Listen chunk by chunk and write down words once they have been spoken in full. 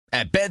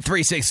At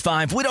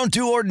Bet365, we don't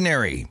do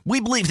ordinary. We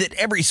believe that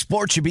every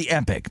sport should be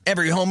epic.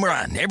 Every home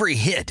run, every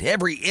hit,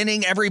 every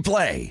inning, every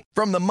play.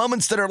 From the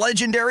moments that are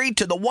legendary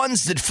to the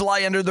ones that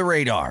fly under the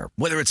radar.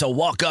 Whether it's a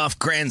walk-off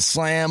grand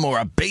slam or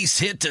a base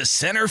hit to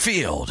center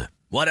field.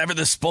 Whatever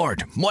the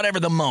sport, whatever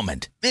the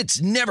moment.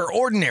 It's never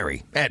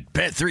ordinary at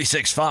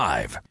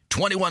Bet365.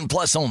 21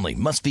 plus only.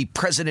 Must be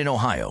present in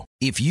Ohio.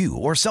 If you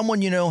or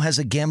someone you know has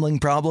a gambling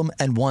problem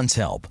and wants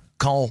help,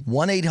 call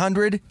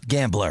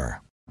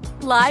 1-800-GAMBLER.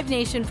 Live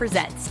Nation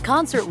presents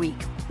Concert Week.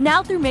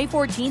 Now through May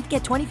 14th,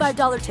 get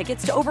 $25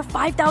 tickets to over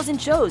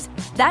 5,000 shows.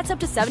 That's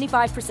up to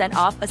 75%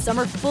 off a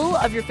summer full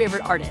of your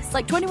favorite artists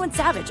like 21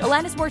 Savage,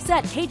 Alanis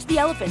Morissette, Cage the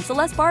Elephant,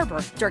 Celeste Barber,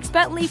 Dierks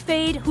Bentley,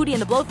 Fade, Hootie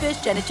and the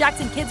Blowfish, Janet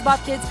Jackson, Kids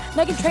Bop Kids,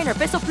 Meghan Trainor,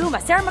 Peso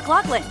Pluma, Sarah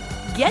McLachlan.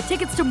 Get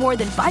tickets to more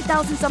than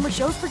 5,000 summer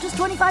shows for just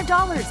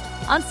 $25.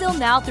 Until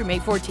now through May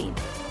 14th.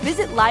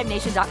 Visit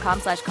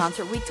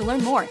LiveNation.com/Concert Week to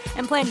learn more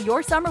and plan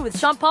your summer with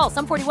Sean Paul,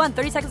 Sum 41,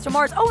 30 Seconds to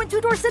Mars, and Two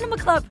Door Cinema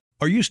Club.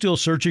 Are you still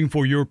searching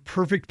for your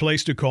perfect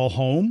place to call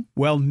home?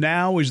 Well,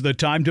 now is the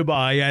time to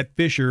buy at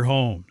Fisher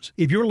Homes.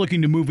 If you're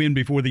looking to move in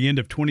before the end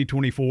of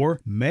 2024,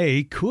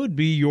 May could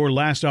be your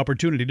last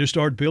opportunity to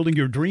start building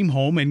your dream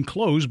home and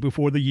close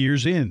before the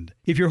year's end.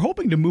 If you're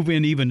hoping to move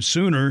in even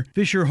sooner,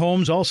 Fisher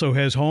Homes also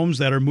has homes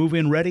that are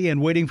move-in ready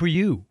and waiting for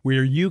you,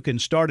 where you can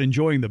start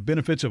enjoying the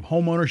benefits of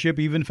homeownership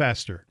even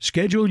faster.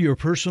 Schedule your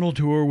personal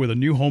tour with a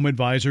new home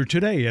advisor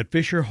today at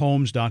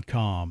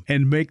FisherHomes.com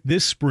and make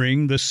this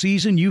spring the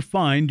season you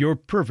find your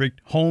perfect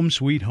home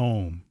sweet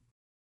home.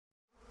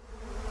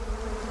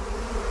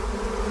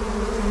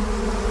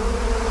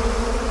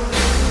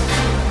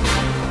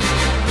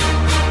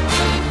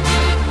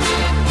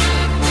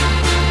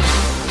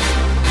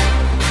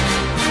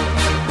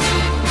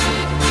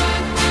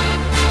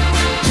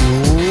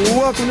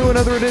 Welcome to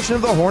another edition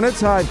of the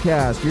Hornets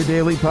Hivecast, your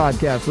daily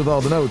podcast with all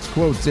the notes,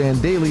 quotes,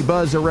 and daily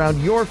buzz around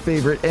your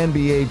favorite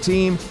NBA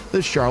team,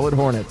 the Charlotte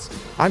Hornets.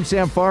 I'm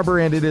Sam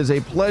Farber, and it is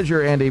a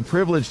pleasure and a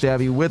privilege to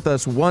have you with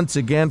us once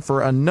again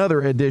for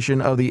another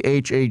edition of the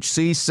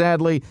HHC.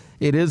 Sadly,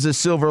 it is a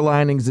Silver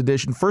Linings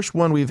edition, first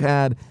one we've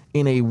had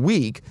in a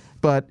week.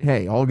 But,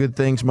 hey, all good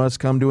things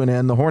must come to an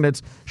end. The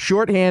Hornets,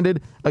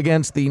 shorthanded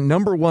against the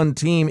number one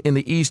team in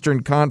the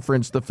Eastern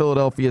Conference, the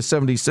Philadelphia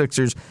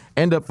 76ers,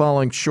 end up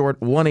falling short,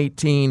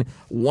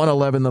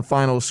 118-111 the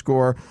final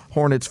score.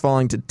 Hornets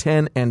falling to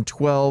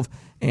 10-12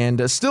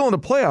 and still in a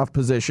playoff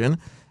position,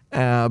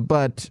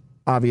 but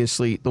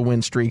obviously the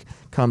win streak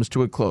comes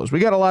to a close. We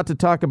got a lot to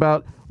talk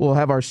about. We'll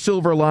have our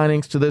silver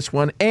linings to this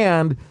one,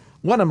 and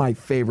one of my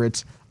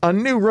favorites, a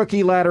new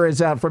rookie ladder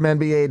is out from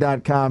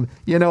NBA.com.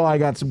 You know, I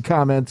got some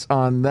comments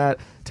on that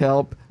to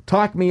help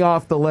talk me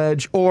off the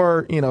ledge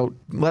or,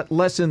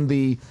 lessen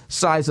the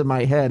size of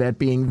my head at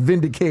being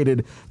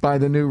vindicated by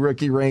the new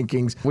rookie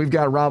rankings. We've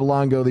got Rob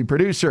Longo, the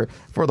producer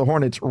for the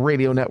Hornets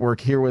Radio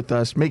Network, here with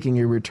us, making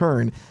a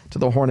return to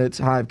the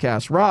Hornets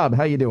Hivecast. Rob,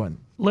 how you doing?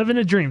 Living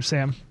a dream,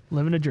 Sam.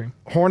 Living a dream.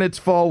 Hornets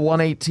fall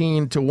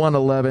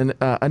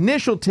 118-111.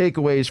 Initial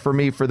takeaways for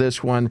me for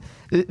this one.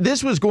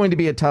 This was going to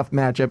be a tough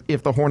matchup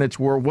if the Hornets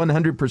were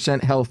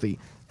 100% healthy.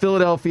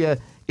 Philadelphia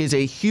is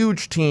a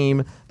huge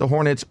team. The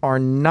Hornets are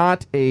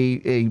not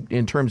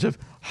in terms of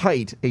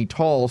height, a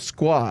tall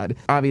squad.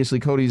 Obviously,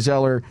 Cody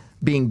Zeller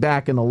being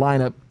back in the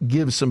lineup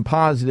gives some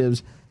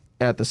positives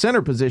at the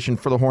center position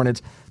for the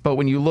Hornets. But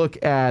when you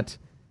look at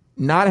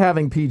not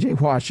having P.J.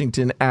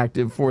 Washington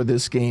active for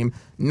this game,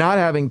 not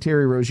having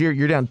Terry Rozier,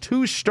 you're down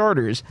two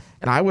starters,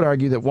 and I would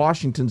argue that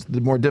Washington's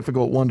the more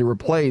difficult one to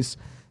replace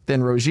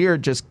than Rozier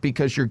just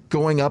because you're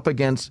going up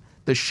against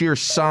the sheer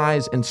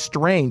size and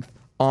strength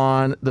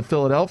on the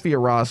Philadelphia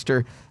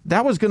roster.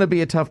 That was going to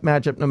be a tough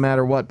matchup no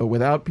matter what, but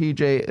without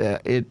P.J.,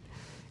 it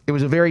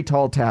was a very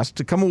tall task.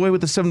 To come away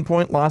with a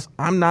 7-point loss,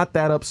 I'm not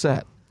that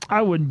upset.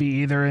 I wouldn't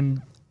be either,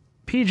 and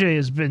PJ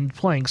has been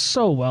playing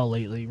so well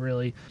lately,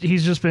 really.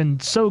 He's just been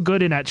so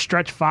good in that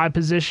stretch 5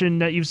 position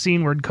that you've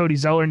seen where Cody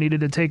Zeller needed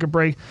to take a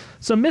break.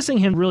 So missing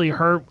him really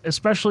hurt,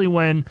 especially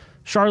when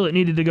Charlotte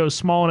needed to go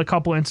small in a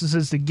couple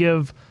instances to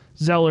give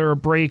Zeller a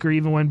break, or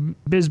even when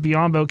Biz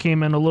Biyombo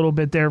came in a little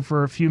bit there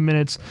for a few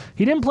minutes.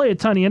 He didn't play a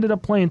ton. He ended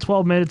up playing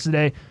 12 minutes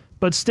today.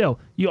 But still,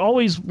 you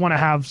always want to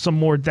have some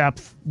more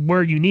depth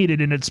where you need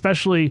it, and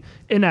especially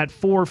in that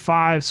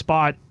 4-5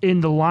 spot in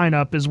the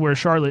lineup is where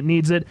Charlotte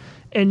needs it.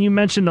 And you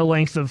mentioned the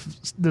length of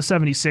the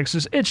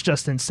 76ers. It's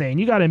just insane.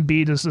 You got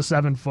Embiid as a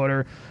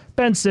 7-footer.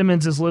 Ben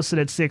Simmons is listed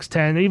at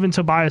 6'10". Even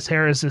Tobias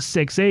Harris is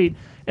 6'8".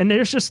 And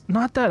there's just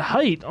not that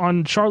height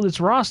on Charlotte's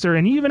roster.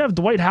 And you even have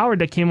Dwight Howard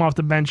that came off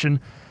the bench and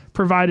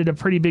provided a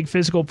pretty big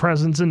physical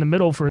presence in the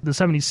middle for the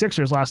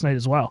 76ers last night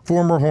as well.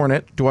 Former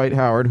Hornet Dwight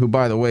Howard, who,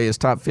 by the way, is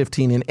top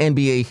 15 in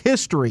NBA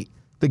history,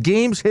 the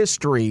game's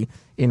history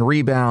in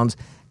rebounds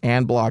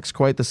and blocks.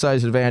 Quite the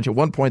size advantage. At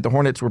one point, the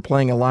Hornets were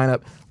playing a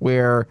lineup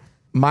where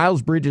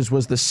Miles Bridges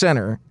was the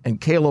center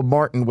and Caleb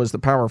Martin was the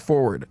power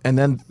forward. And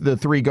then the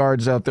 3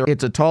 guards out there.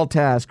 It's a tall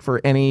task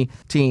for any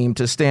team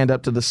to stand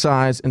up to the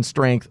size and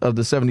strength of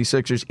the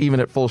 76ers, even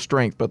at full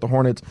strength. But the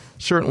Hornets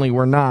certainly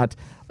were not.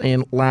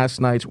 in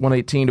last night's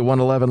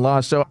 118-111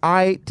 loss. So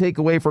I take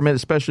away from it,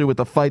 especially with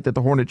the fight that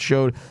the Hornets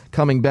showed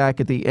coming back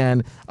at the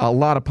end, a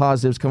lot of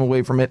positives come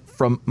away from it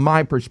from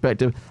my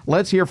perspective.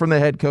 Let's hear from the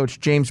head coach,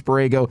 James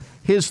Borrego,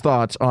 his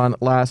thoughts on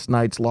last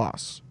night's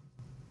loss.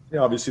 Yeah,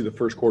 obviously the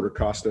first quarter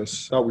cost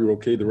us. Thought we were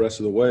okay the rest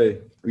of the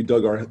way. We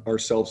dug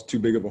ourselves too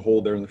big of a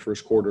hole there in the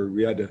first quarter.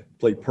 We had to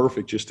play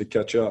perfect just to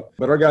catch up.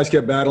 But our guys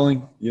kept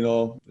battling. You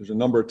know, there's a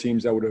number of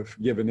teams that would have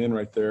given in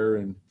right there.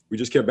 And we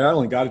just kept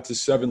battling, got it to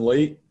 7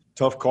 late.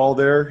 Tough call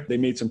there. They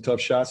made some tough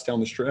shots down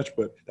the stretch,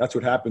 but that's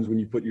what happens when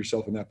you put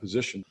yourself in that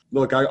position.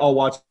 Look, I'll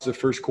watch the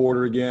first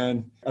quarter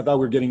again. I thought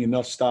we were getting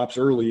enough stops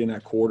early in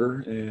that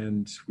quarter,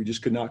 and we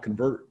just could not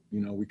convert. You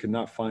know, we could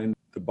not find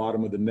the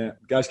bottom of the net.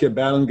 Guys kept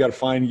battling. You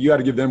got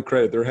to give them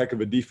credit. They're a heck of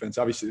a defense.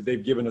 Obviously,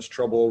 they've given us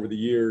trouble over the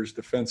years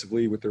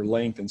defensively with their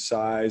length and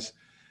size.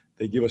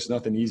 They give us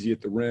nothing easy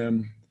at the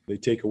rim. They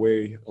take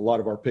away a lot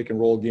of our pick and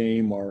roll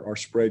game, our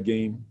spread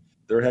game.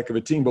 They're a heck of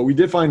a team, but we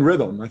did find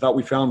rhythm. I thought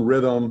we found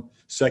rhythm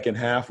second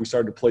half. We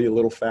started to play a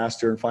little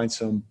faster and find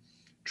some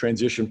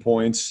transition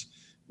points.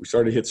 We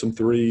started to hit some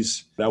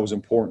threes. That was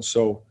important.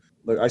 So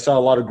look, I saw a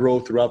lot of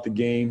growth throughout the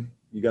game.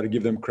 You got to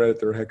give them credit.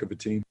 They're a heck of a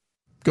team.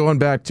 Going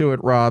back to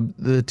it, Rob,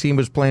 the team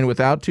was playing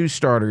without 2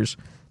 starters.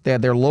 They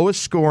had their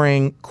lowest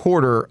scoring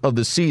quarter of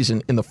the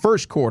season in the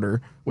first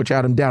quarter, which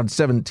had them down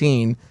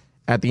 17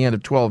 at the end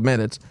of 12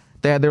 minutes.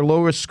 They had their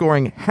lowest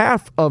scoring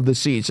half of the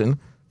season,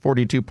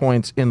 42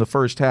 points in the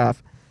first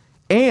half.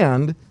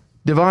 And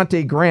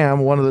Devontae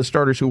Graham, one of the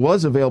starters who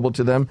was available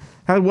to them,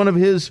 had one of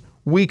his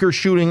weaker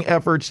shooting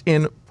efforts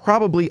in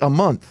probably a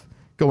month,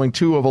 going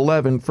 2 of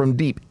 11 from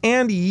deep.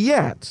 And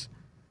yet,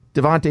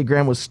 Devontae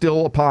Graham was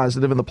still a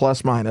positive in the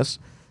plus-minus.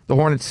 The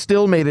Hornets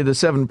still made it a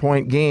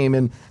 7-point game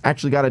and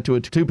actually got it to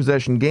a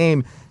 2-possession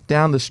game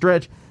down the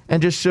stretch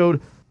and just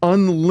showed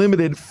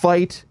unlimited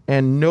fight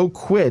and no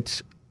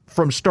quit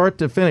from start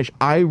to finish.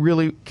 I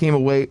really came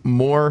away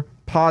more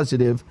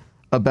positive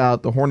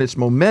about the Hornets'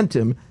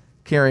 momentum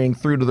carrying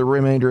through to the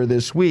remainder of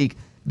this week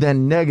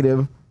than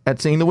negative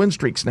at seeing the win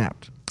streak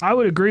snapped. I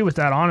would agree with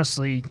that,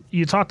 honestly.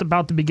 You talked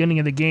about the beginning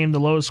of the game, the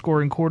lowest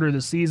scoring quarter of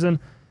the season.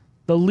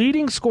 The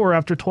leading scorer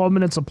after 12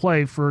 minutes of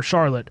play for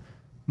Charlotte,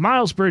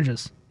 Miles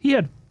Bridges, he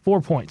had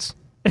 4 points.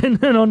 And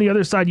then on the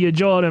other side, you had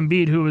Joel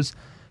Embiid, who was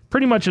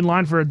pretty much in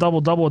line for a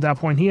double-double at that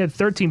point. He had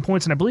 13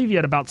 points, and I believe he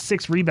had about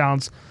 6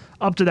 rebounds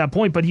up to that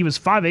point, but he was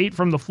 5-8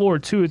 from the floor,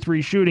 2 of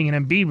 3 shooting,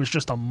 and Embiid was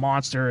just a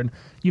monster. And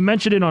you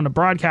mentioned it on the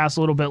broadcast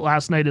a little bit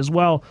last night as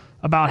well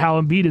about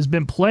how Embiid has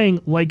been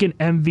playing like an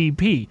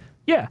MVP.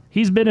 Yeah,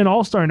 he's been an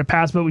all-star in the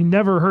past, but we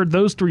never heard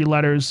those 3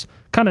 letters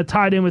kind of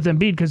tied in with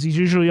Embiid because he's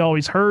usually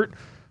always hurt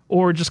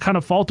or just kind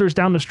of falters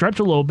down the stretch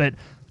a little bit.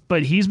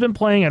 But he's been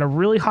playing at a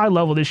really high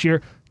level this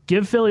year.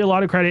 Give Philly a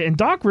lot of credit. And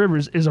Doc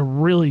Rivers is a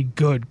really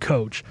good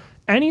coach.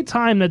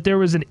 Anytime that there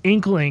was an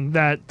inkling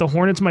that the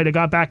Hornets might have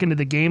got back into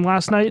the game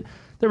last night,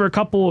 there were a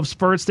couple of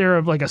spurts there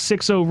of like a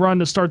 6-0 run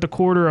to start the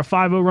quarter, a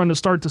 5-0 run to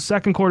start the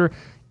second quarter.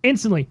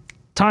 Instantly,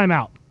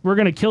 timeout. We're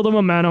going to kill the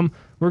momentum.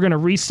 We're going to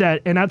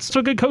reset, and that's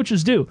what good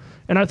coaches do.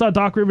 And I thought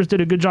Doc Rivers did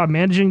a good job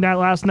managing that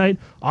last night.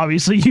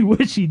 Obviously, you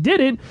wish he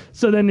didn't,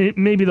 so then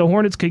maybe the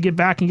Hornets could get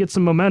back and get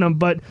some momentum.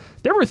 But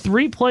there were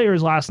 3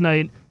 players last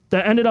night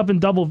that ended up in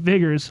double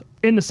figures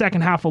in the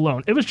second half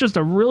alone. It was just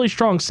a really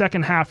strong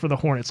second half for the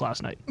Hornets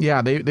last night.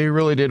 Yeah, they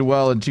really did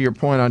well. And to your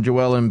point on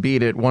Joel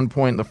Embiid, at one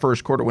point in the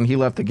first quarter when he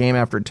left the game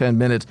after 10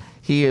 minutes,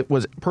 he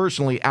was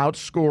personally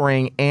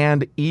outscoring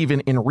and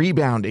even in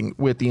rebounding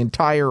with the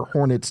entire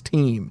Hornets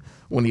team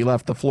when he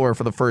left the floor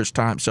for the first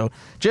time. So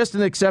just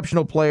an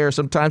exceptional player.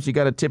 Sometimes you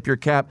got to tip your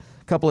cap.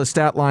 A couple of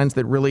stat lines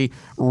that really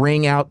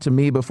ring out to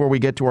me before we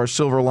get to our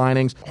silver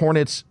linings.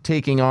 Hornets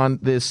taking on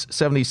this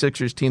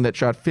 76ers team that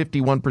shot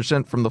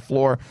 51% from the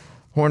floor.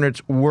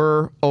 Hornets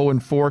were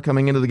 0-4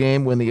 coming into the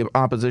game when the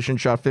opposition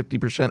shot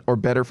 50% or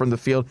better from the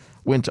field,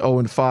 went to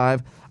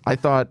 0-5. I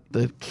thought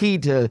the key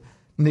to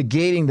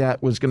negating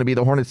that was going to be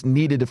the Hornets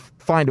needed to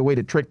find a way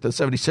to trick the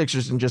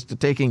 76ers into just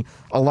taking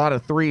a lot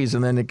of threes,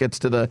 and then it gets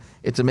to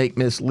it's a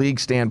make-miss league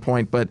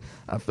standpoint. But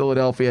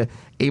Philadelphia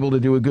able to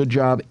do a good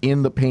job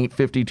in the paint.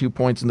 52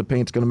 points in the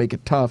paint is going to make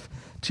it tough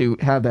to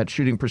have that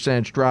shooting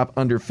percentage drop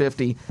under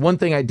 50. One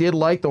thing I did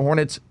like, the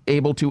Hornets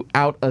able to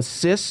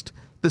out-assist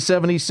the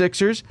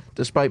 76ers,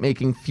 despite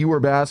making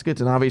fewer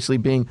baskets and obviously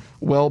being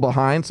well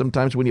behind.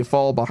 Sometimes when you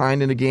fall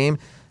behind in a game,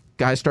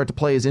 guys start to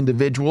play as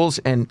individuals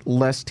and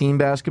less team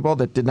basketball.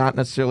 That did not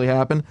necessarily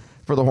happen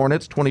for the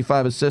Hornets.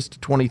 25 assists to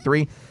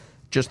 23.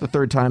 Just the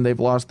 3rd time they've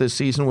lost this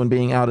season when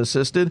being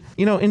out-assisted.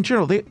 You know, in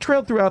general, they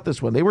trailed throughout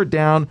this one. They were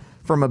down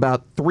from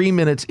about 3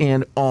 minutes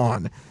in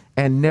on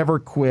and never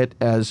quit,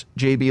 as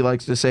JB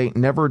likes to say,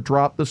 never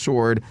dropped the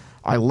sword.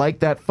 I like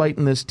that fight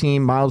in this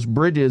team. Miles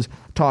Bridges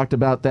talked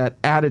about that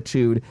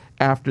attitude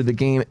after the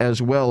game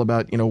as well,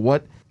 about, you know,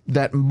 what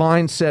that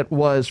mindset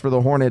was for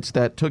the Hornets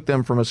that took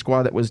them from a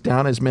squad that was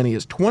down as many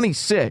as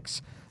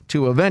 26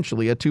 to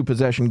eventually a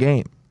 2-possession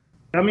game.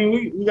 I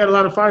mean, we got a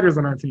lot of fighters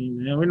on our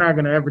team, man. We're not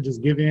going to ever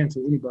just give in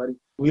to anybody.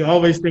 We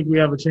always think we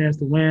have a chance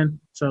to win,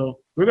 so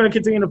we're going to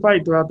continue to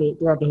fight throughout the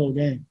whole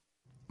game.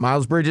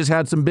 Miles Bridges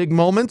had some big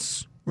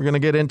moments. We're going to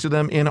get into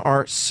them in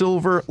our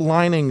Silver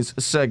Linings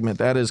segment.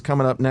 That is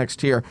coming up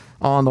next here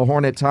on the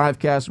Hornets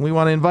Hivecast. And we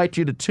want to invite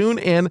you to tune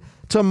in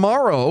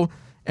tomorrow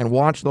and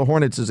watch the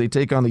Hornets as they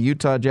take on the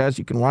Utah Jazz.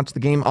 You can watch the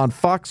game on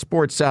Fox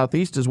Sports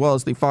Southeast as well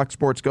as the Fox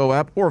Sports Go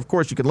app. Or, of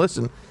course, you can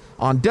listen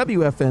on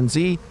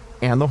WFNZ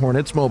and the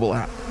Hornets mobile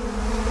app.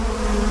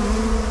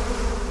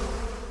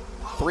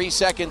 3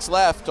 seconds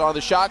left on the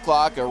shot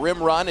clock. A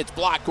rim run. It's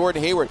blocked.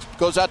 Gordon Hayward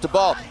goes out to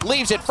ball.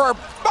 Leaves it for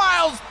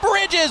Miles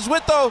Bridges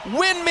with the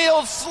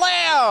windmill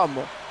slam.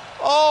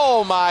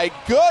 Oh, my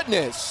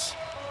goodness.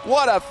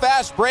 What a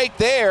fast break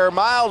there.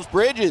 Miles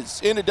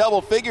Bridges into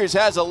double figures,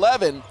 has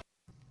 11.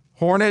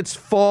 Hornets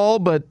fall,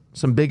 but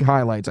some big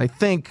highlights. I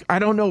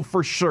don't know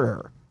for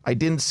sure. I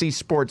didn't see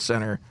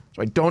SportsCenter,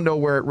 so I don't know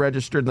where it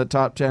registered in the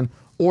top 10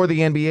 or the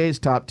NBA's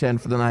top 10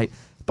 for the night.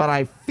 But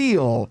I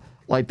feel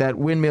like that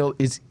windmill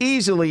is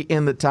easily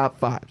in the top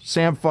 5.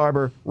 Sam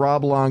Farber,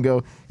 Rob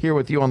Longo, here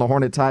with you on the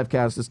Hornets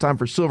Hivecast. It's time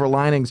for Silver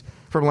Linings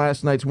from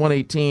last night's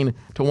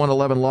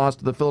 118-111 loss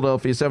to the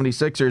Philadelphia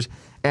 76ers.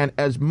 And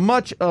as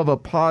much of a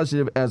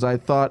positive as I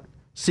thought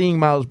seeing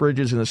Miles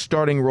Bridges in a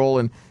starting role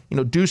and,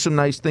 do some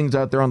nice things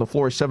out there on the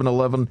floor,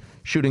 7-11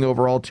 shooting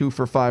overall, 2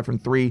 for 5 from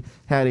 3,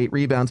 had 8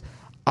 rebounds.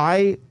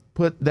 I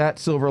put that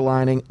silver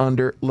lining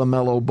under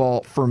LaMelo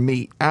Ball for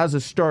me. As a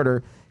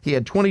starter, he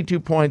had 22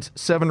 points,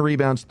 7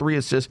 rebounds, 3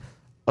 assists,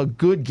 a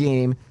good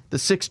game. The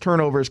 6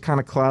 turnovers kind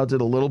of clouds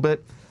it a little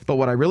bit. But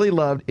what I really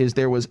loved is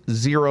there was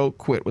 0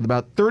 quit. With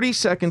about 30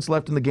 seconds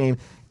left in the game,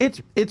 it's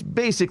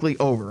basically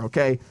over,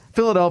 okay?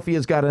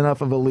 Philadelphia's got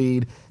enough of a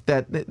lead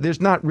that there's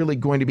not really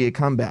going to be a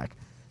comeback.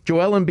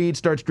 Joel Embiid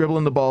starts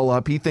dribbling the ball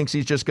up. He thinks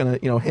he's just going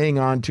to, hang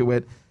on to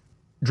it,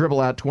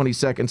 dribble out 20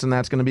 seconds, and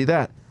that's going to be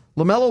that.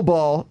 LaMelo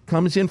Ball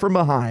comes in from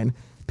behind,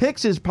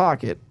 picks his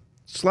pocket,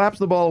 slaps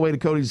the ball away to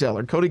Cody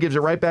Zeller. Cody gives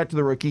it right back to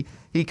the rookie.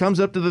 He comes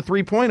up to the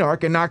three-point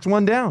arc and knocks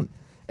one down.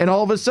 And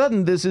all of a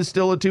sudden, this is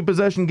still a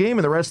 2-possession game,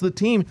 and the rest of the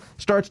team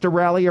starts to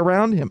rally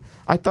around him.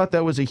 I thought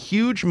that was a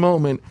huge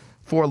moment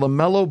for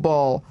LaMelo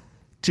Ball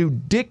to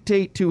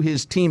dictate to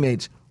his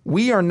teammates,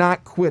 we are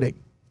not quitting.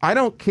 I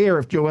don't care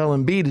if Joel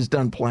Embiid is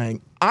done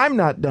playing. I'm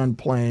not done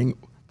playing.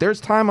 There's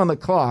time on the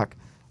clock.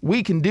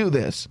 We can do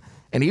this.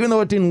 And even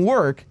though it didn't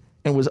work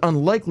and was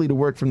unlikely to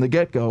work from the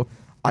get-go,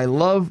 I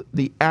love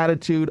the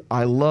attitude.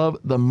 I love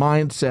the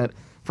mindset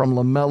from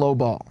LaMelo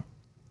Ball.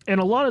 And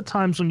a lot of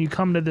times when you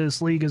come to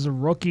this league as a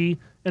rookie,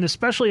 and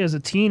especially as a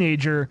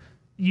teenager,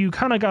 you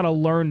kind of got to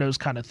learn those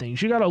kind of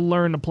things. You got to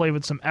learn to play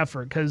with some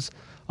effort because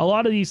a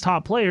lot of these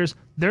top players,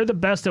 they're the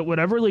best at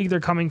whatever league they're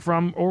coming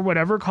from or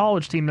whatever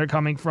college team they're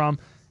coming from.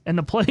 And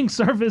the playing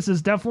surface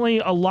is definitely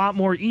a lot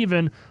more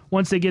even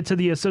once they get to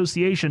the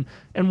association.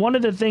 And one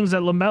of the things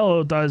that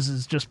LaMelo does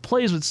is just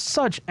plays with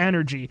such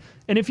energy.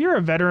 And if you're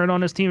a veteran on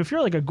this team, if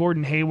you're like a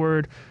Gordon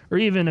Hayward or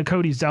even a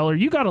Cody Zeller,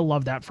 you got to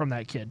love that from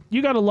that kid.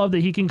 You got to love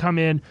that he can come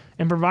in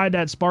and provide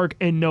that spark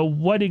and know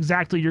what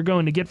exactly you're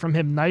going to get from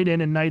him night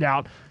in and night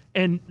out.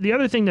 And the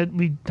other thing that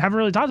we haven't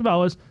really talked about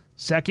was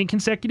second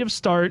consecutive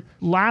start.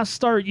 Last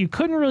start, you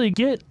couldn't really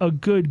get a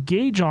good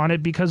gauge on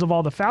it because of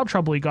all the foul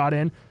trouble he got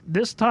in.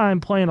 This time,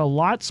 playing a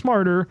lot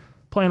smarter,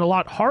 playing a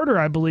lot harder,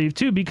 I believe,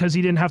 too, because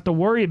he didn't have to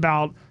worry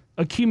about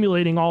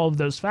accumulating all of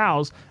those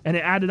fouls, and it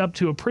added up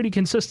to a pretty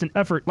consistent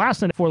effort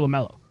last night for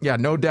LaMelo. Yeah,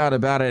 no doubt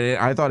about it.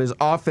 I thought his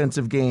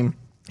offensive game,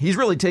 he's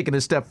really taken a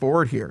step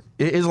forward here.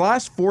 His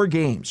last 4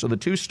 games, so the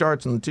 2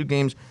 starts and the 2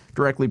 games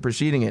directly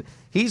preceding it,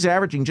 he's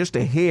averaging just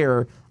a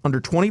hair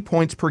under 20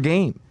 points per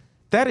game.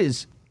 That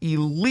is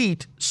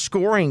elite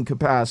scoring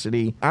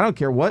capacity. I don't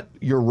care what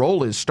your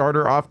role is,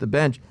 starter, off the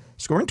bench.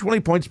 Scoring 20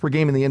 points per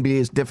game in the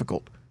NBA is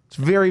difficult. It's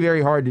very,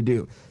 very hard to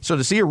do. So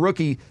to see a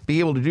rookie be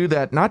able to do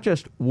that not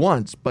just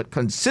once, but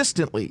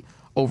consistently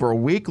over a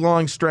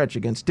week-long stretch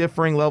against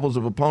differing levels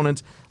of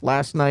opponents.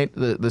 Last night,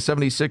 the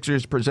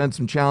 76ers present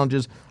some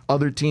challenges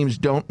other teams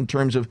don't in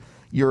terms of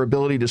your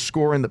ability to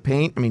score in the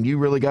paint. I mean, you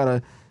really got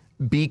to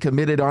be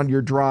committed on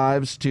your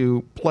drives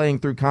to playing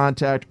through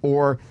contact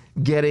or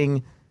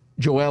getting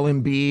Joel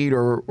Embiid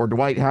or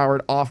Dwight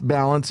Howard off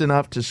balance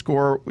enough to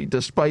score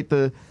despite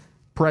the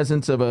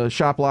presence of a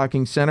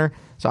shot-blocking center.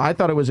 So I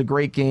thought it was a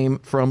great game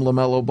from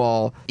LaMelo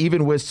Ball.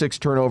 Even with 6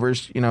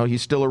 turnovers,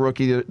 he's still a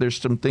rookie. There's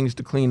some things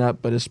to clean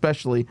up, but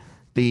especially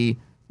the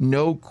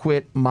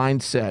no-quit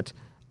mindset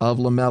of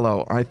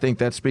LaMelo. I think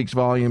that speaks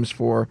volumes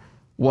for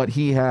what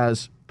he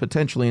has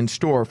potentially in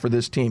store for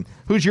this team.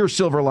 Who's your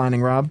silver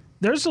lining, Rob?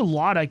 There's a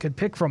lot I could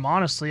pick from,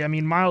 honestly. I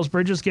mean, Miles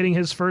Bridges getting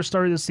his first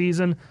start of the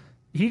season,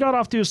 he got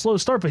off to a slow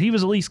start, but he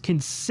was at least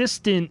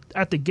consistent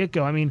at the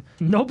get-go. I mean,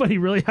 nobody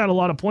really had a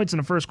lot of points in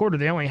the first quarter.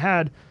 They only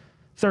had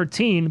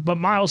 13, but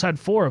Miles had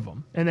 4 of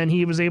them. And then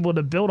he was able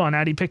to build on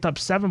that. He picked up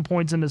 7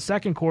 points in the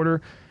second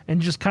quarter and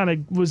just kind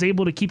of was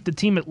able to keep the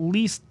team at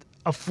least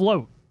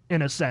afloat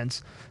in a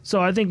sense. So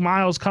I think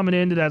Miles coming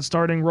into that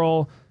starting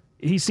role,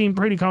 he seemed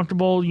pretty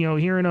comfortable,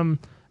 hearing him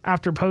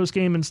after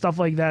postgame and stuff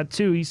like that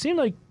too. He seemed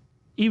like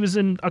he was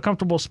in a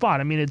comfortable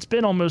spot. I mean, it's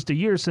been almost a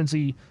year since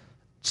he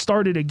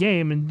started a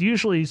game, and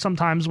usually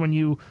sometimes when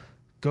you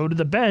go to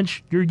the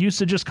bench. You're used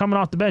to just coming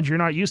off the bench. You're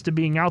not used to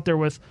being out there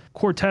with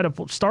quartet of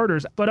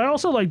starters. But I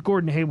also like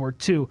Gordon Hayward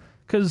too,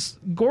 because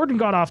Gordon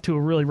got off to a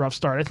really rough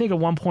start. I think at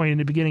one point in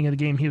the beginning of the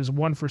game, he was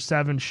 1 for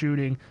 7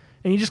 shooting,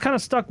 and he just kind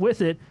of stuck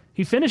with it.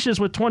 He finishes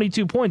with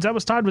 22 points. That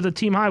was tied with a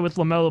team high with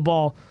LaMelo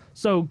Ball.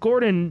 So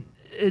Gordon,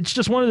 it's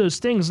just one of those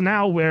things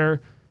now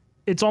where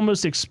it's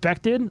almost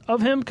expected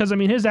of him, because, I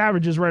mean, his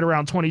average is right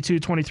around 22,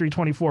 23,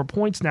 24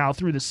 points now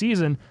through the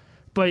season,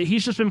 but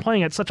he's just been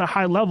playing at such a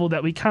high level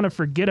that we kind of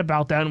forget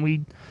about that, and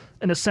we,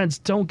 in a sense,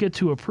 don't get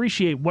to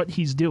appreciate what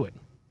he's doing.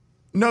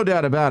 No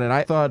doubt about it.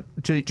 I thought,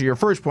 to your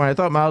first point, I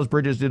thought Miles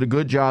Bridges did a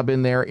good job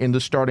in there in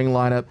the starting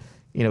lineup,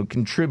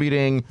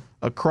 contributing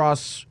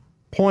across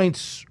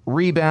points,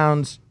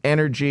 rebounds,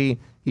 energy.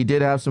 He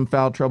did have some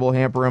foul trouble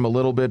hamper him a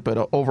little bit,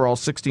 but overall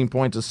 16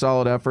 points, a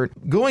solid effort.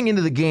 Going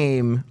into the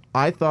game,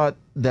 I thought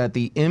that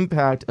the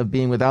impact of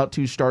being without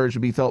 2 starters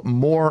would be felt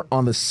more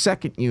on the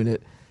second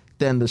unit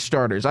than the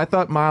starters. I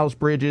thought Miles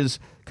Bridges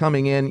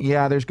coming in,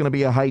 there's going to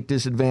be a height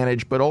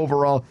disadvantage, but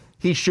overall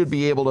he should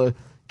be able to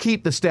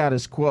keep the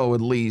status quo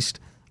at least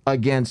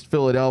against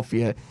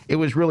Philadelphia. It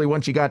was really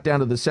once you got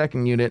down to the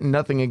second unit,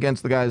 nothing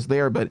against the guys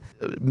there, but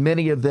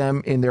many of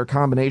them in their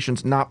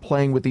combinations not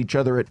playing with each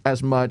other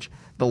as much.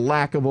 The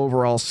lack of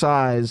overall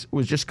size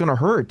was just going to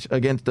hurt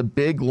against the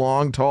big,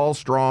 long, tall,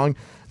 strong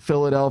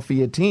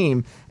Philadelphia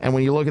team. And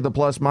when you look at the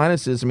plus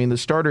minuses, I mean, the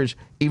starters,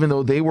 even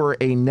though they were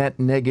a net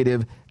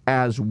negative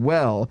as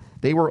well,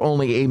 they were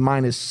only a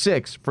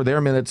 -6 for their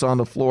minutes on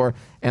the floor,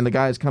 and the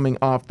guys coming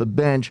off the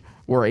bench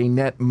were a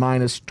net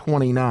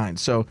 -29.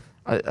 So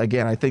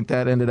again, I think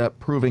that ended up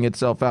proving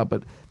itself out,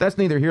 but that's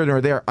neither here nor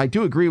there. I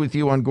do agree with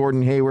you on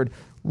Gordon Hayward.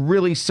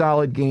 Really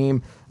solid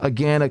game.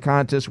 Again, a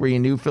contest where you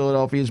knew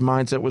Philadelphia's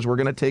mindset was we're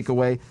going to take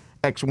away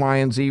X, Y,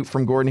 and Z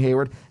from Gordon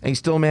Hayward, and he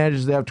still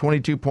manages to have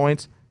 22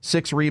 points,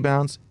 6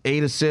 rebounds,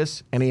 8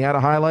 assists, and he had a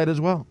highlight as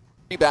well.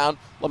 Rebound,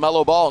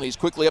 LaMelo Ball, and he's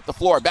quickly up the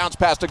floor. Bounce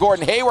pass to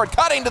Gordon Hayward,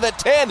 cutting to the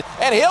 10,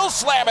 and he'll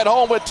slam it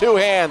home with 2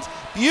 hands.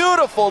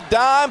 Beautiful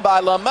dime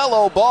by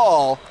LaMelo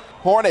Ball.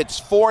 Hornets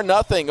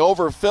 4-0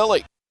 over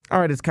Philly. All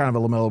right, it's kind of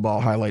a LaMelo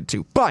Ball highlight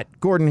too. But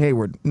Gordon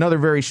Hayward, another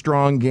very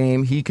strong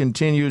game. He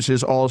continues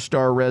his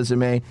all-star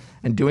resume.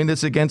 And doing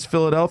this against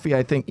Philadelphia,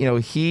 I think,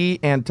 he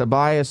and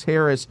Tobias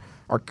Harris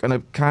are going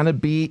to kind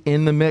of be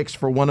in the mix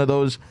for one of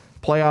those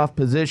playoff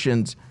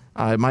positions.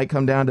 It might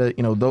come down to,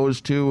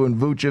 those two and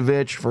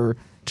Vucevic for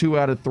 2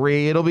 out of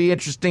 3. It'll be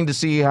interesting to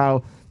see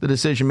how the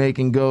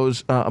decision-making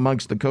goes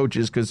amongst the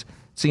coaches, because it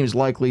seems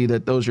likely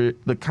that those are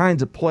the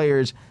kinds of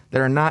players that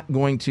are not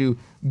going to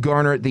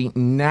garner the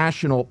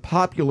national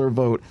popular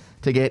vote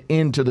to get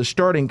into the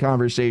starting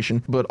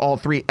conversation, but all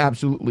 3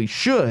 absolutely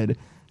should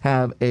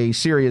have a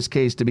serious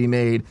case to be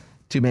made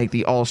to make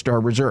the All-Star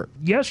reserve.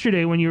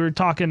 Yesterday, when you were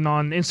talking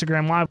on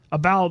Instagram Live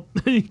about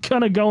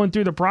kind of going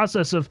through the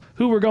process of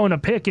who we're going to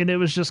pick, and it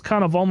was just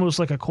kind of almost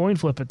like a coin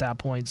flip at that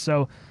point.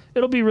 So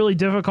it'll be really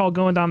difficult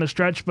going down the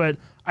stretch, but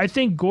I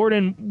think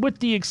Gordon, with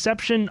the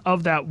exception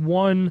of that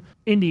one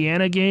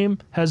Indiana game,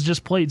 has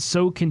just played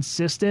so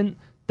consistent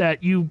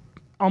that you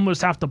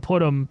almost have to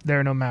put him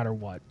there no matter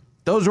what.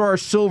 Those are our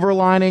silver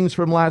linings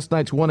from last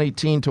night's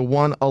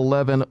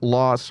 118-111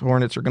 loss.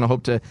 Hornets are going to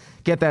hope to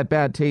get that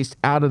bad taste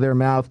out of their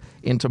mouth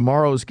in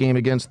tomorrow's game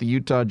against the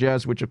Utah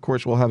Jazz, which, of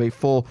course, we'll have a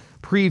full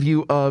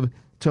preview of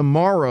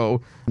tomorrow.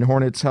 And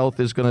Hornets' health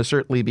is going to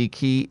certainly be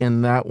key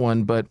in that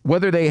one. But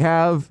whether they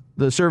have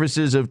the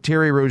services of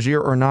Terry Rozier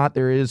or not,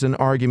 there is an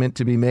argument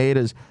to be made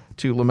as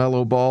to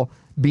LaMelo Ball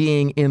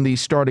being in the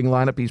starting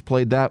lineup. He's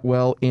played that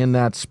well in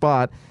that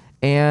spot.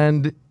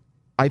 And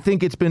I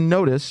think it's been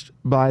noticed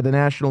by the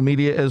national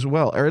media as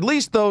well, or at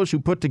least those who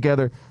put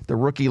together the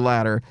rookie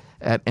ladder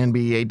at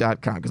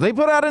NBA.com, because they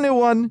put out a new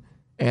one,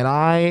 and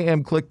I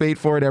am clickbait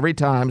for it every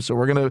time. So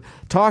we're going to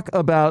talk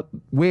about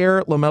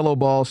where LaMelo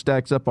Ball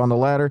stacks up on the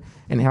ladder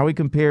and how he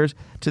compares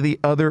to the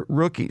other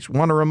rookies.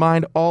 Want to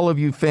remind all of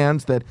you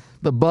fans that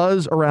the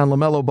buzz around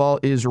LaMelo Ball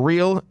is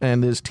real,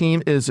 and this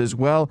team is as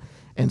well,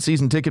 and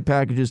season ticket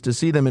packages to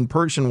see them in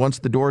person once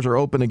the doors are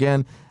open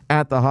again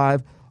at the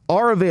Hive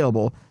are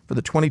available for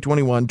the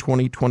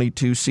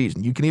 2021-2022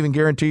 season. You can even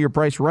guarantee your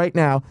price right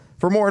now.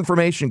 For more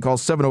information, call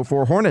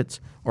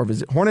 704-HORNETS or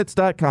visit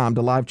Hornets.com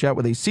to live chat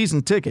with a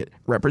season ticket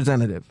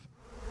representative.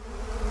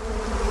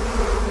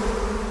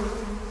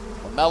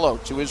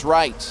 LaMelo to his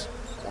right,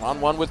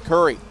 one-on-one with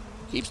Curry.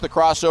 Keeps the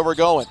crossover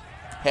going.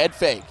 Head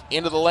fake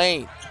into the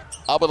lane.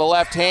 Up with the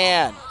left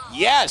hand.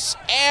 Yes,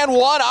 and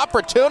one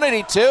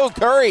opportunity too.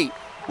 Curry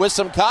with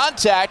some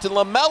contact, and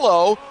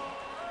LaMelo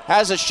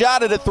has a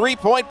shot at a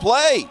three-point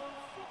play.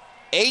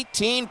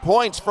 18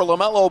 points for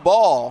LaMelo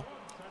Ball,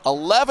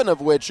 11 of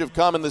which have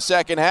come in the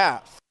second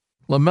half.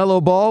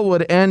 LaMelo Ball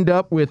would end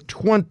up with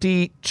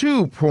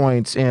 22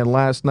 points in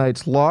last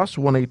night's loss,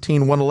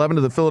 118-111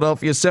 to the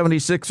Philadelphia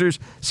 76ers.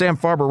 Sam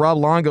Farber, Rob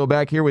Longo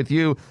back here with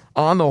you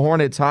on the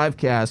Hornets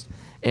Hivecast.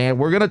 And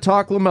we're going to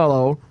talk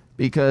LaMelo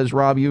because,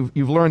 Rob, you've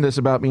learned this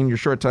about me in your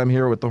short time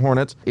here with the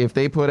Hornets. If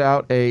they put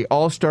out a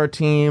all-star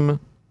team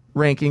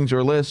rankings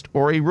or list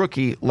or a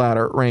rookie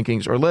ladder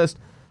rankings or list,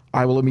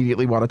 I will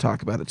immediately want to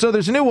talk about it. So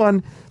there's a new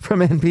one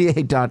from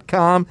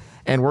NBA.com,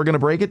 and we're going to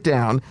break it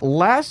down.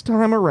 Last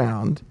time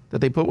around that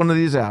they put one of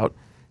these out,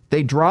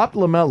 they dropped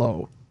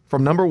LaMelo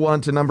from number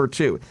 1 to number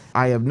 2.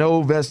 I have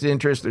no vested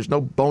interest. There's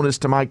no bonus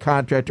to my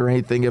contract or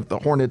anything if the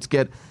Hornets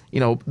get,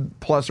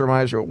 plus or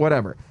minus or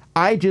whatever.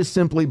 I just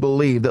simply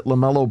believe that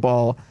LaMelo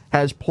Ball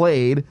has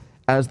played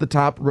as the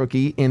top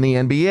rookie in the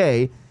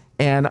NBA,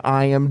 and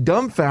I am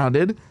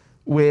dumbfounded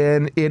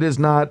when it is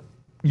not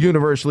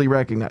universally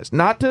recognized.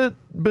 Not to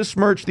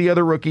besmirch the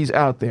other rookies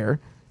out there.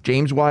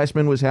 James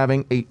Wiseman was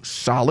having a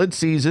solid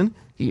season.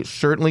 He is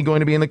certainly going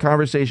to be in the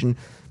conversation.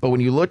 But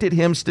when you looked at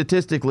him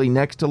statistically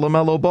next to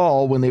LaMelo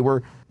Ball when they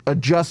were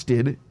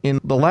adjusted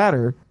in the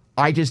ladder,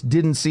 I just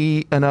didn't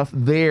see enough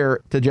there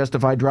to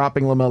justify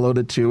dropping LaMelo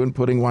to 2 and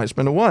putting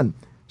Wiseman to 1,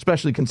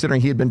 especially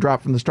considering he had been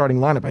dropped from the starting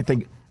lineup, I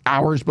think,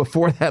 hours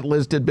before that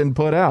list had been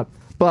put out.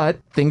 But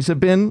things have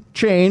been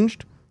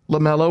changed.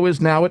 LaMelo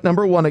is now at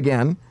number 1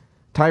 again.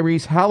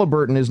 Tyrese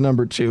Halliburton is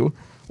number 2.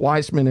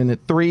 Wiseman in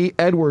at 3.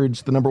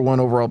 Edwards, the number 1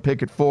 overall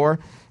pick, at 4.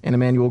 And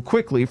Emmanuel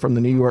Quickley from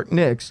the New York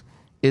Knicks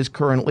is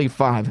currently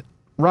 5.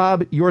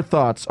 Rob, your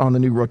thoughts on the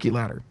new rookie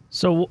ladder?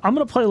 So I'm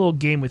going to play a little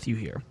game with you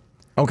here.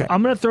 Okay.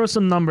 I'm going to throw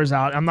some numbers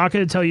out. I'm not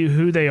going to tell you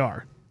who they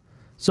are.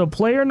 So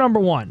player number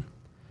 1,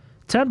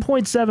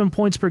 10.7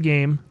 points per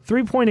game,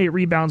 3.8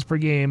 rebounds per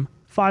game,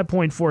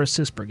 5.4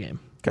 assists per game.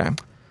 Okay.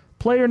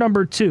 Player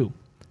number 2,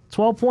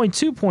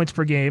 12.2 points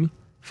per game,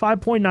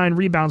 5.9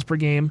 rebounds per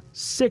game,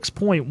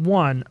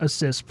 6.1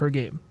 assists per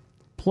game.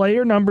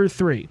 Player number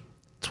 3,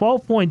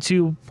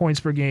 12.2 points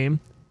per game,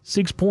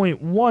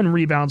 6.1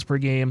 rebounds per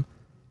game,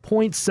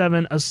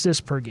 0.7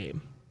 assists per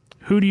game.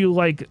 Who do you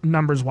like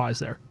numbers-wise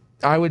there?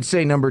 I would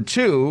say number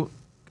 2.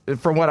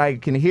 From what I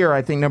can hear,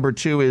 I think number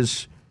 2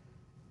 is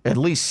at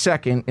least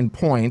second in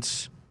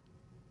points,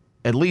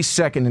 at least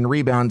second in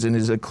rebounds, and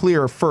is a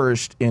clear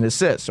first in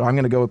assists. So I'm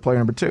going to go with player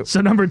number 2.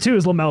 So number 2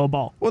 is LaMelo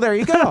Ball. Well, there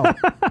you go.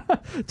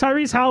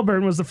 Tyrese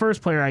Halliburton was the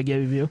first player I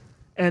gave you,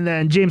 and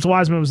then James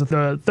Wiseman was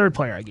the third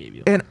player I gave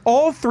you. And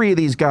all 3 of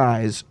these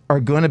guys are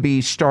going to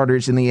be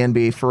starters in the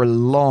NBA for a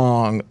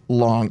long,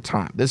 long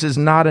time. This is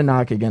not a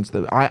knock against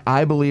them.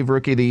 I believe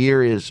Rookie of the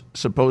Year is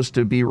supposed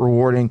to be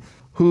rewarding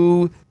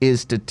who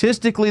is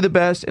statistically the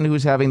best and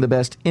who's having the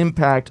best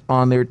impact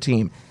on their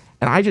team.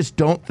 And I just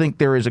don't think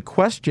there is a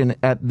question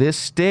at this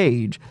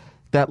stage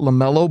that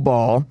LaMelo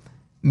Ball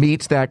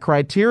meets that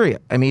criteria.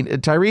 I mean,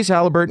 Tyrese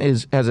Halliburton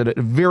has a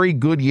very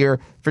good year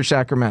for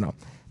Sacramento.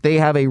 They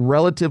have a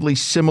relatively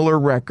similar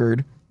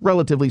record,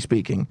 relatively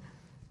speaking,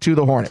 to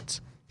the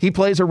Hornets. He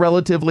plays a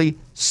relatively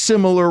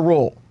similar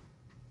role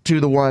to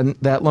the one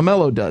that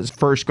LaMelo does,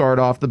 first guard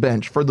off the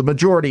bench for the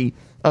majority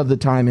of the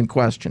time in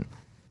question.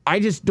 I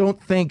just don't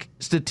think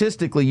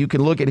statistically you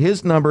can look at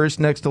his numbers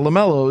next to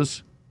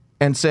LaMelo's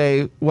and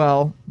say,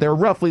 well, they're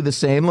roughly the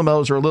same.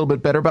 LaMelo's are a little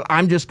bit better, but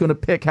I'm just going to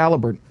pick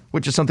Halliburton,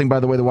 which is something, by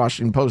the way, the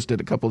Washington Post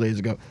did a couple days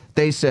ago.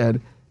 They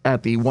said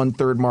at the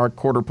 1/3 mark,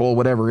 quarter pole,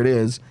 whatever it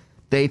is,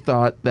 they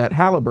thought that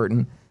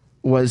Halliburton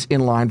was in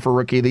line for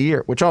Rookie of the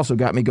Year, which also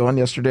got me going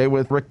yesterday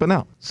with Rick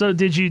Bonnell. So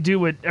did you do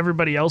what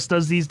everybody else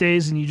does these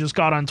days and you just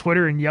got on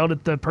Twitter and yelled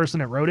at the person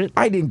that wrote it?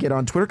 I didn't get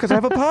on Twitter because I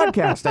have a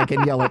podcast. I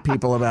can yell at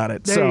people about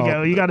it. There you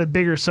go. You got a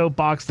bigger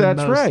soapbox than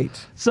most. That's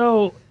right.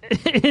 So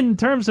in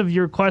terms of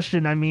your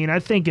question, I mean, I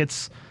think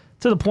it's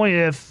to the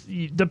point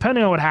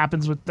depending on what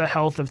happens with the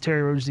health of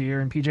Terry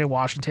Rozier and PJ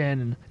Washington,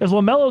 and if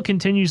LaMelo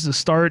continues to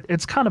start,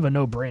 it's kind of a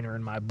no-brainer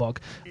in my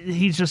book.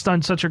 He's just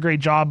done such a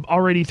great job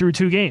already through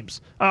 2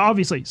 games.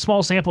 Obviously,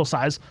 small sample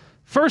size.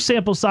 First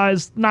sample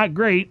size, not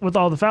great with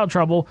all the foul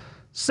trouble.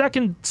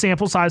 Second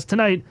sample size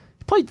tonight,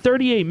 he played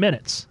 38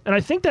 minutes, and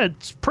I think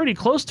that's pretty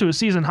close to a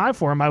season high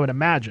for him, I would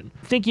imagine.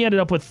 I think he ended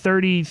up with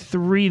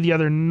 33 the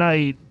other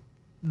night,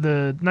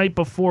 the night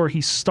before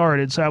he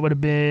started, so that would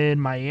have been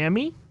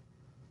Miami.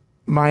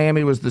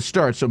 Miami was the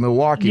start, so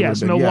Milwaukee.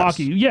 Yes,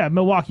 Milwaukee. Yes. Yeah,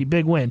 Milwaukee,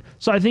 big win.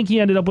 So I think he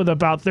ended up with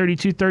about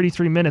 32,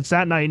 33 minutes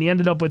that night, and he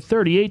ended up with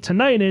 38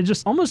 tonight, and it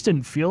just almost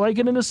didn't feel like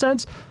it in a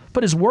sense,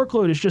 but his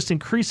workload is just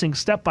increasing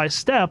step by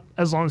step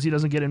as long as he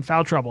doesn't get in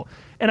foul trouble.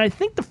 And I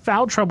think the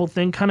foul trouble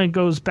thing kind of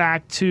goes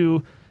back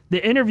to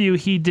the interview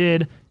he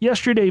did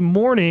yesterday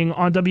morning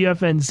on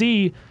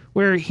WFNZ,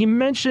 where he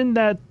mentioned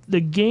that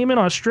the game in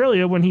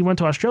Australia, when he went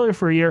to Australia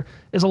for a year,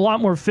 is a lot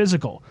more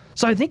physical.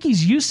 So I think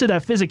he's used to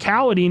that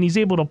physicality, and he's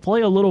able to play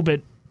a little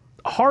bit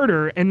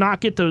harder and not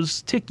get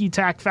those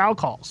ticky-tack foul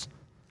calls.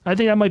 I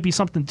think that might be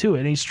something to it,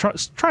 and he's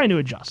trying to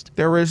adjust.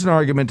 There is an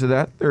argument to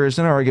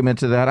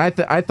that.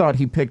 I thought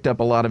he picked up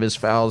a lot of his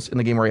fouls in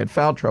the game where he had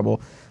foul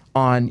trouble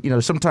on,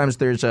 sometimes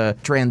there's a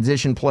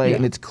transition play,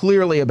 and it's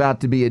clearly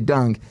about to be a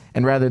dunk,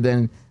 and rather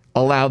than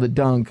allow the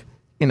dunk,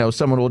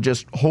 someone will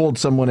just hold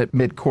someone at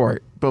midcourt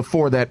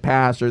before that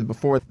pass or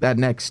before that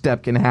next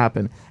step can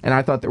happen. And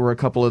I thought there were a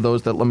couple of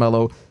those that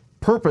LaMelo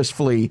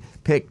purposefully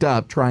picked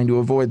up trying to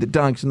avoid the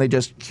dunks, and they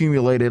just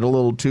accumulated a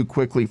little too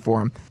quickly for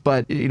him.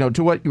 But,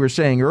 to what you were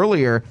saying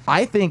earlier,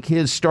 I think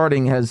his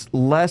starting has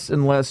less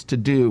and less to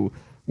do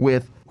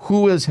with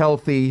who is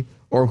healthy,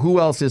 or who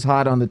else is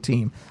hot on the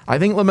team. I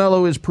think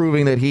LaMelo is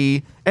proving that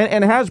he,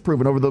 and has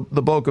proven over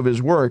the bulk of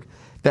his work,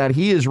 that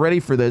he is ready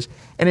for this.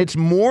 And it's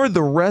more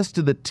the rest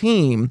of the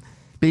team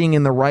being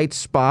in the right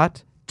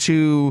spot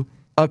to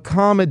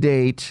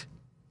accommodate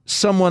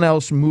someone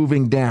else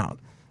moving down.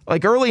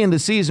 Like early in the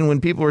season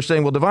when people were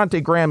saying, well,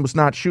 Devontae Graham was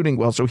not shooting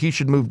well, so he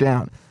should move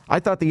down. I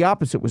thought the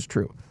opposite was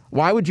true.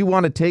 Why would you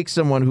want to take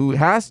someone who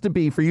has to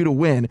be, for you to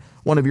win,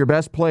 one of your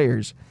best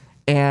players,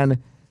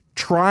 and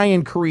try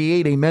and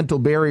create a mental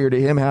barrier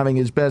to him having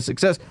his best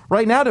success?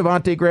 Right now,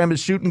 Devontae Graham is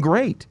shooting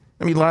great.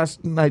 I mean,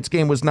 last night's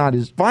game was not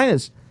his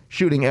finest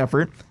shooting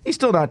effort. He's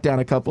still knocked down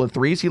a couple of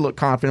threes. He looked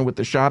confident with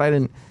the shot. I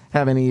didn't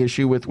have any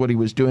issue with what he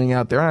was doing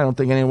out there. I don't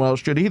think anyone else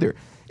should either.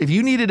 If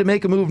you needed to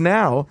make a move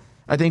now,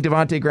 I think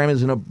Devontae Graham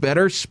is in a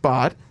better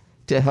spot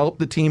to help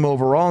the team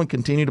overall and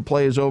continue to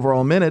play his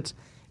overall minutes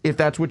if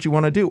that's what you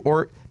want to do.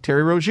 Or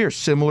Terry Rozier,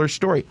 similar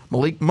story.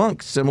 Malik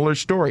Monk, similar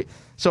story.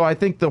 So I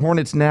think the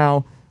Hornets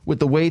now, with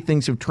the way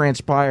things have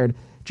transpired,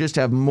 just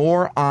have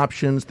more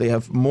options. They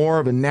have more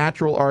of a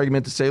natural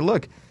argument to say,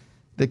 look,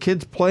 the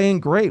kid's playing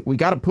great. We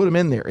got to put him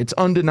in there. It's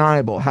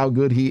undeniable how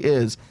good he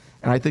is.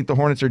 And I think the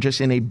Hornets are just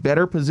in a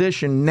better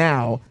position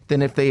now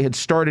than if they had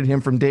started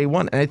him from day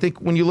one. And I think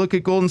when you look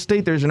at Golden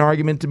State, there's an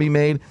argument to be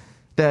made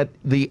that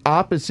the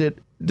opposite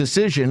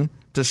decision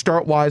to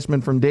start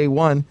Wiseman from day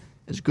one,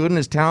 as good and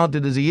as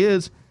talented as he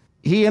is,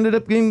 he ended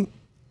up getting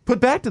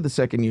put back to the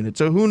second unit.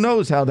 So who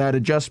knows how that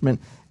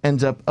adjustment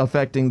ends up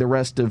affecting the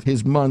rest of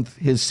his month,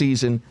 his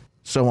season,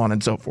 so on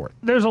and so forth.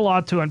 There's a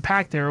lot to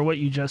unpack there, what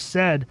you just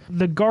said.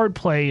 The guard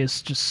play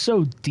is just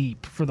so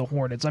deep for the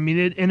Hornets. I mean,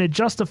 it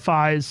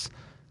justifies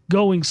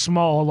going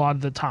small a lot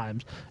of the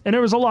times. And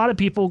there was a lot of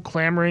people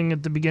clamoring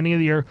at the beginning of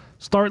the year,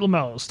 start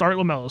LaMelo, start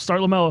LaMelo, start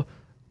LaMelo.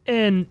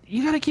 And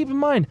you got to keep in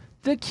mind,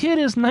 the kid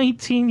is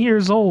 19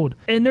 years old,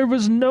 and there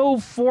was no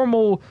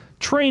formal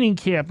training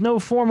camp, no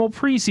formal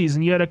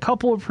preseason. You had a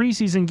couple of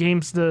preseason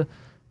games to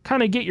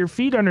kind of get your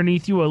feet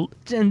underneath you,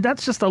 and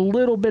that's just a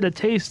little bit of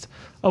taste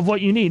of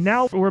what you need.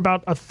 Now we're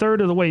about a third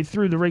of the way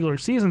through the regular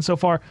season so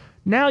far.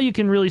 Now you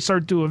can really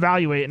start to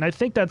evaluate, and I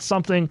think that's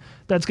something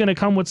that's going to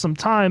come with some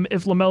time.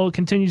 If LaMelo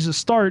continues to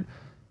start,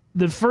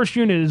 the first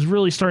unit is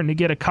really starting to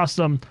get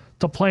accustomed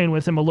to playing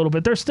with him a little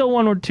bit. There's still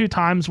one or two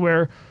times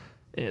where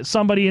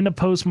somebody in the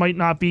post might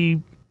not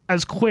be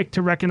as quick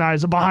to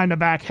recognize a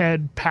behind-the-back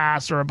head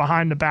pass or a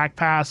behind-the-back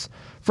pass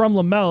from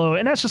LaMelo,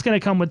 and that's just going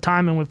to come with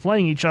time and with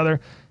playing each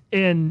other.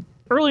 And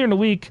earlier in the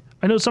week,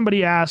 I know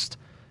somebody asked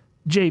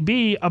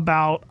JB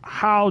about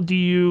how do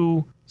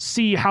you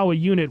see how a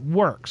unit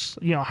works?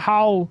 You know,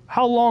 how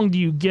long do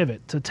you give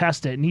it to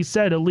test it? And he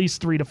said at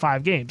least 3 to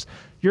 5 games.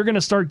 You're going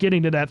to start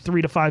getting to that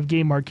 3 to 5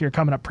 game mark here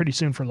coming up pretty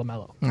soon for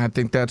LaMelo. I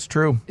think that's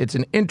true. It's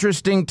an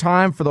interesting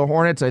time for the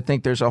Hornets. I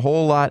think there's a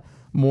whole lot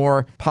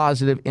more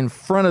positive in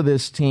front of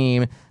this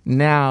team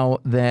now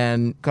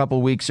than a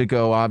couple weeks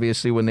ago,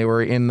 obviously, when they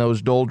were in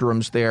those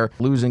doldrums there,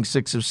 losing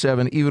 6 of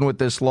 7, even with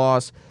this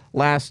loss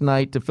last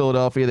night to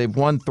Philadelphia. They've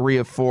won 3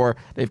 of 4.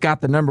 They've got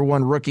the number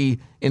 1 rookie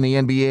in the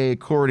NBA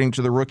according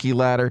to the rookie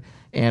ladder.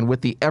 And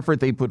with the effort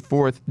they put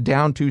forth,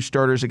 down 2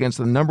 starters against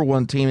the number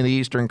 1 team in the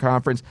Eastern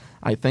Conference,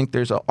 I think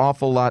there's an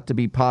awful lot to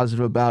be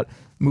positive about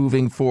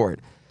moving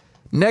forward.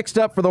 Next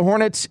up for the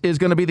Hornets is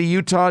going to be the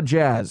Utah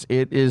Jazz.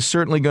 It is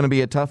certainly going to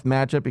be a tough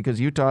matchup because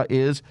Utah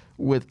is,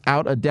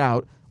 without a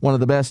doubt, one of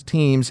the best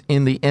teams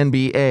in the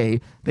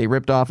NBA. They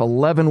ripped off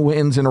 11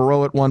 wins in a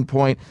row at one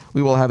point.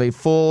 We will have a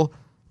full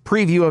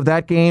preview of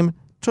that game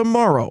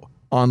tomorrow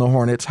on the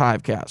Hornets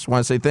Hivecast. I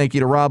want to say thank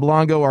you to Rob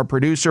Longo, our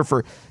producer,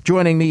 for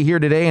joining me here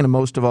today, and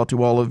most of all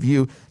to all of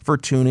you for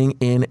tuning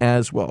in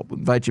as well. We'll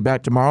invite you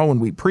back tomorrow when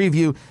we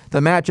preview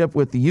the matchup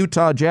with the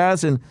Utah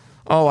Jazz. And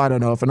I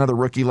don't know, if another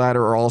rookie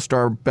ladder or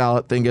all-star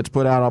ballot thing gets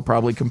put out, I'll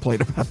probably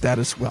complain about that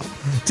as well.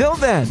 Till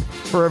then,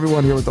 for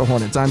everyone here with the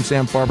Hornets, I'm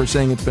Sam Farber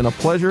saying it's been a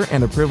pleasure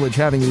and a privilege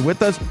having you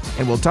with us,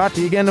 and we'll talk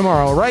to you again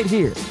tomorrow right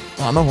here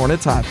on the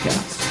Hornets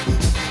Hivecast.